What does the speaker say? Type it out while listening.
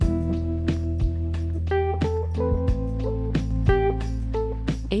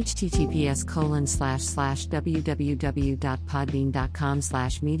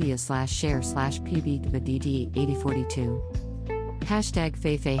https://www.podbean.com/media/share/pb/dd8042 Hashtag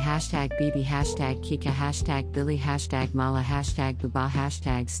Feifei Hashtag Bibi Hashtag Kika Hashtag Billy Hashtag Mala Hashtag Buba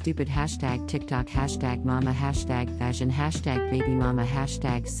Hashtag Stupid Hashtag TikTok Hashtag Mama Hashtag Fashion Hashtag Baby Mama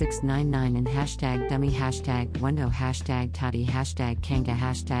Hashtag 699 and Hashtag Dummy Hashtag Wendo Hashtag Toddy Hashtag Kanga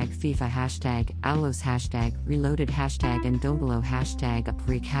Hashtag FIFA Hashtag Owlos Hashtag Reloaded Hashtag and Dombolo Hashtag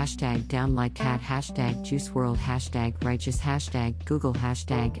Upreek Hashtag Downlight Cat Hashtag Juice World Hashtag Righteous Hashtag Google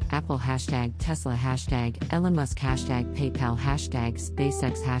Hashtag Apple Hashtag Tesla Hashtag Elon Musk Hashtag PayPal Hashtag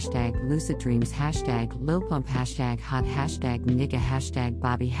SpaceX Hashtag Lucid Dreams Hashtag Lil Pump Hashtag Hot Hashtag Nigga Hashtag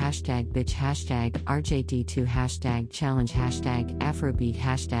Bobby Hashtag Bitch Hashtag RJD2 Hashtag Challenge Hashtag Afrobeat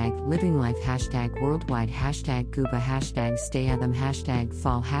Hashtag Living Life Hashtag Worldwide Hashtag Gooba Hashtag Stay Adam Hashtag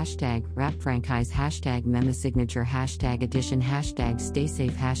Fall Hashtag Rap Franchise Hashtag Mema Signature Hashtag Edition Hashtag Stay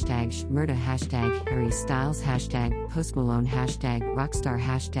Safe Hashtag Shmurda Hashtag Harry Styles Hashtag Post Malone Hashtag Rockstar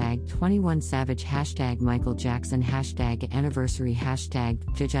Hashtag 21 Savage Hashtag Michael Jackson Hashtag Anniversary Hashtag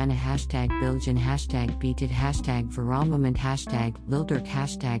Vagina Hashtag Billion Hashtag Beat It Hashtag Viral Moment Hashtag Lil Durk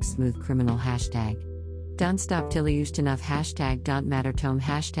Hashtag Smooth Criminal Hashtag Don't Stop Till You Enough Hashtag Don't Matter Tome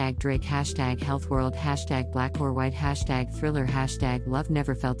Hashtag Drake Hashtag Health World Hashtag Black or White Hashtag Thriller Hashtag Love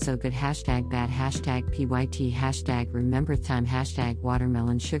Never Felt So Good Hashtag Bad Hashtag PYT Hashtag Remember Time Hashtag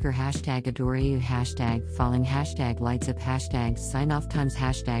Watermelon Sugar Hashtag Adore You Hashtag Falling Hashtag Lights Up Hashtag Sign Off Times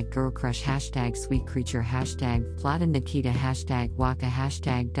Hashtag Girl Crush Hashtag Sweet Creature Hashtag Vlad and Nikita Hashtag Waka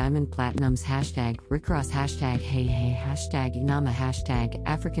Hashtag Diamond Platinums Hashtag Rick Ross Hashtag Hey Hey Hashtag Inama Hashtag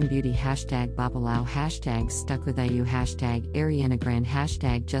African Beauty Hashtag Babalao Hashtag Stuck With IU Hashtag Ariana Grande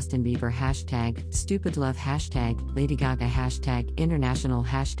Hashtag Justin Bieber Hashtag Stupid Love Hashtag Lady Gaga Hashtag International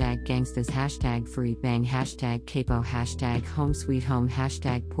Hashtag Gangstas Hashtag Free Bang Hashtag Capo Hashtag Home Sweet Home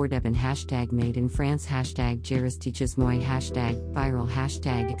Hashtag Poor Devin Hashtag Made in France Hashtag Jairus Teaches Moi Hashtag Viral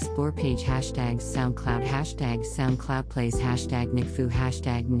Hashtag Explore Page Hashtag SoundCloud Hashtag SoundCloud Plays Hashtag NickFu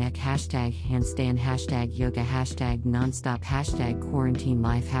Hashtag Neck Hashtag Handstand Hashtag Yoga Hashtag Nonstop Hashtag Quarantine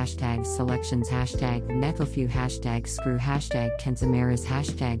Life Hashtag Selections Hashtag Necofew Hashtag Screw Hashtag Kenzamaras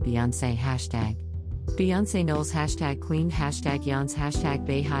Hashtag Beyonce Hashtag Beyonce Knowles Hashtag Queen Hashtag Yance Hashtag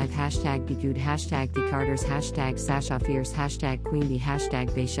Bayhive Hashtag Begood Hashtag The Carters Hashtag Sasha Fierce Hashtag Queen Bee Hashtag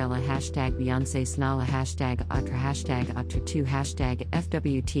Bayshella Hashtag Beyonce Snala Hashtag Atra Hashtag Atra2 Hashtag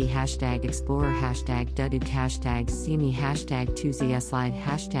FWT Hashtag Explorer Hashtag Duduk Hashtag See Me Hashtag 2ZS Slide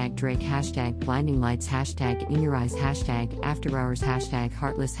Hashtag Drake Hashtag Blinding Lights Hashtag In Your Eyes Hashtag After Hours Hashtag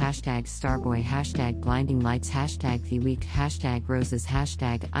Heartless Hashtag Starboy Hashtag Blinding Lights Hashtag The Week Hashtag Roses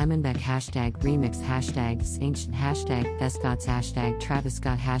Hashtag Imanbek Hashtag Remix Hashtag Ancient Hashtag Vescots Hashtag Travis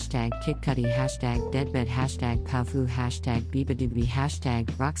Scott Hashtag Kid Cudi Hashtag Deadbed Hashtag Pavu Hashtag Bibadoobie Hashtag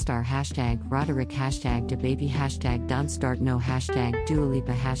Rockstar Hashtag Roderick Hashtag DaBaby Hashtag Don't Start No Hashtag Dua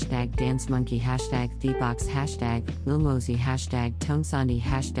Lipa Hashtag Dance Monkey Hashtag TheBox Hashtag Lil Mosey Hashtag Tone Sandi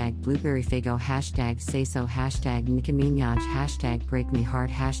Hashtag Blueberry Fago Hashtag Say So Hashtag Nicki Minaj Hashtag Break Me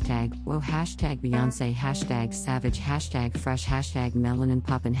Heart Hashtag Whoa Hashtag Beyonce Hashtag Savage Hashtag Fresh Hashtag Melanin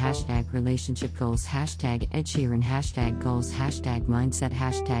Poppin' Hashtag Relationship Goals Hashtag Ed Sheeran Hashtag Goals Hashtag Mindset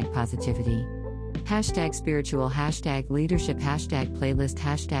Hashtag Positivity Hashtag Spiritual Hashtag Leadership Hashtag Playlist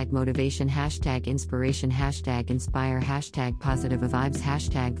Hashtag Motivation Hashtag Inspiration Hashtag Inspire Hashtag Positive Vibes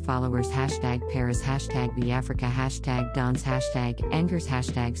Hashtag Followers Hashtag Paris Hashtag The Africa Hashtag Dons Hashtag Angers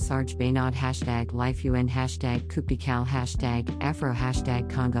Hashtag Sarge Baynod Hashtag Life UN Hashtag Kupical Hashtag Afro Hashtag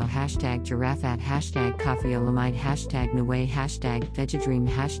Congo Hashtag Giraffe Hashtag Coffee Olamide Hashtag Nwe Hashtag Vegedream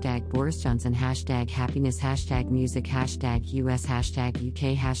Hashtag Boris Johnson Hashtag Happiness Hashtag Music Hashtag US Hashtag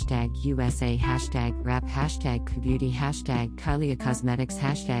UK Hashtag USA Hashtag Rap Hashtag Beauty Hashtag Kylie Cosmetics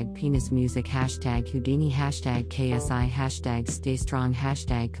Hashtag Penis Music Hashtag Houdini Hashtag KSI Hashtag Stay Strong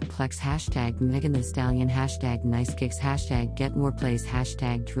Hashtag Complex Hashtag Megan Thee Stallion Hashtag Nice Kicks Hashtag Get More Plays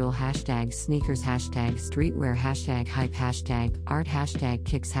Hashtag Drill Hashtag Sneakers Hashtag Streetwear Hashtag Hype Hashtag Art Hashtag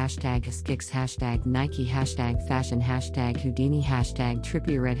Kicks Hashtag Skicks Hashtag Nike Hashtag Fashion Hashtag Houdini Hashtag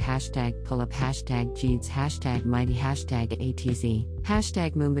Trippy Red Hashtag Pull Up Hashtag Jeeds Hashtag Mighty Hashtag ATZ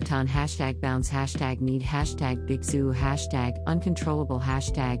Hashtag Moombahton Hashtag Bounce Hashtag Need Hashtag Big Zoo Hashtag Uncontrollable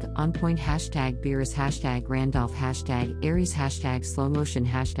Hashtag On Point Hashtag Beerus Hashtag Randolph Hashtag Aries Hashtag Slow Motion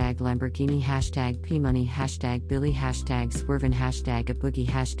Hashtag Lamborghini Hashtag P-Money Hashtag Billy Hashtag Swervin Hashtag A Boogie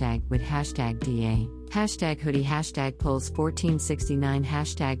Hashtag Wit Hashtag DA Hashtag hoodie, hashtag polls 1469,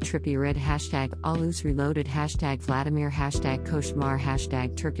 hashtag trippy red, hashtag alus reloaded, hashtag Vladimir, hashtag koshmar,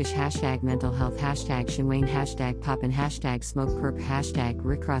 hashtag Turkish, hashtag mental health, hashtag Shinwain, hashtag poppin, hashtag smoke perp, hashtag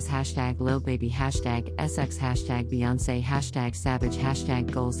rickross, hashtag lil baby, hashtag SX, hashtag Beyonce, hashtag savage,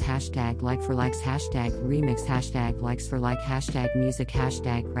 hashtag goals, hashtag like for likes, hashtag remix, hashtag likes for like, hashtag music,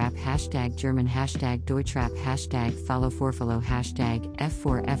 hashtag rap, hashtag German, hashtag Deutschrap, hashtag follow for follow, hashtag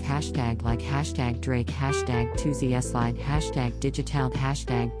F4F, hashtag like, hashtag Drake, hashtag 2ZS slide, hashtag digital,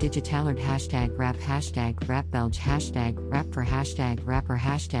 hashtag digitalard, hashtag rap, hashtag rap belge, hashtag rap for, hashtag rapper,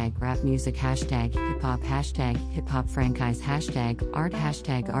 hashtag rap music, hashtag hip hop franchise, hashtag art,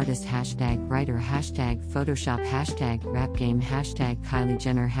 hashtag artist, hashtag writer, hashtag Photoshop, hashtag rap game, hashtag Kylie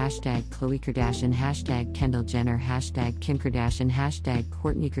Jenner, hashtag Khloe Kardashian, hashtag Kendall Jenner, hashtag Kim Kardashian, hashtag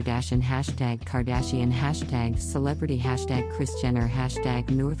Kourtney Kardashian, hashtag Kardashian, hashtag celebrity, hashtag Kris Jenner, hashtag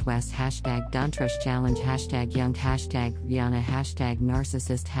Northwest, hashtag Dontrush Challenge, hashtag young, hashtag Rihanna, hashtag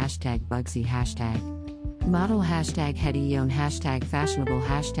narcissist, hashtag Bugsy, hashtag model, hashtag Hetty Yon, hashtag fashionable,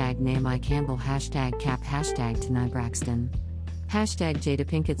 hashtag Naomi Campbell, hashtag Cap, hashtag Tanai Braxton, hashtag Jada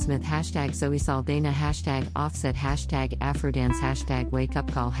Pinkett Smith, hashtag Zoe Saldana, hashtag Offset, hashtag Afrodance, hashtag Wake Up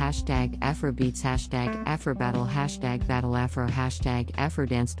Call, hashtag Afrobeats, hashtag Afrobattle, hashtag Battle Afro, hashtag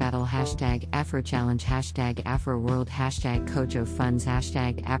Afrodance Battle, hashtag Afro Challenge, hashtag Afro World, hashtag Kojo Funds,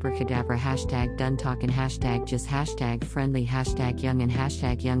 hashtag Abracadabra, hashtag Done Talkin', hashtag Just, hashtag Friendly, hashtag Young and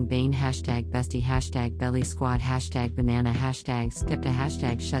hashtag Young Bane, hashtag Bestie, hashtag Belly Squad, hashtag Banana, hashtag Skepta,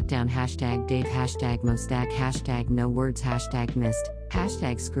 hashtag Shutdown, hashtag Dave, hashtag Mostack, hashtag No Words, hashtag Missed,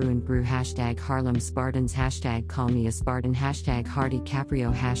 hashtag Screw and Brew, hashtag Harlem Spartans, hashtag Call Me a Spartan, hashtag Hardy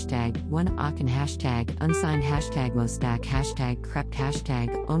Caprio, hashtag One Aachen, hashtag Unsigned, hashtag Mostack, hashtag Crept,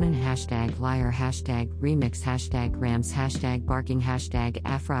 hashtag Onan, hashtag Liar, hashtag Remix, hashtag Rams, hashtag Barking, hashtag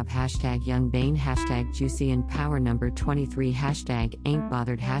Afrob, hashtag Young Bane, hashtag Juicy and Power Number 23, hashtag Ain't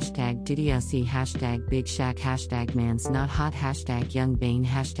Bothered, hashtag DDLC, hashtag Big Shack, hashtag Man's Not Hot, hashtag Young Bane,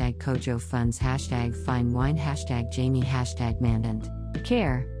 hashtag Kojo Funds, hashtag Fine Wine, hashtag Jamie, hashtag Mandant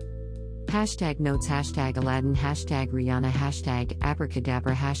Care, hashtag Notes, hashtag Aladdin, hashtag Rihanna, hashtag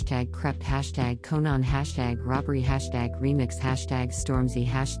Abracadabra, hashtag Crept, hashtag Conan, hashtag Robbery, hashtag Remix, hashtag Stormzy,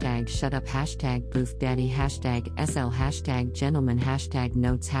 hashtag Shut Up, hashtag Boof Daddy, hashtag SL, hashtag Gentleman, hashtag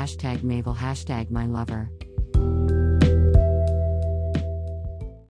Notes, hashtag Mabel, hashtag My Lover.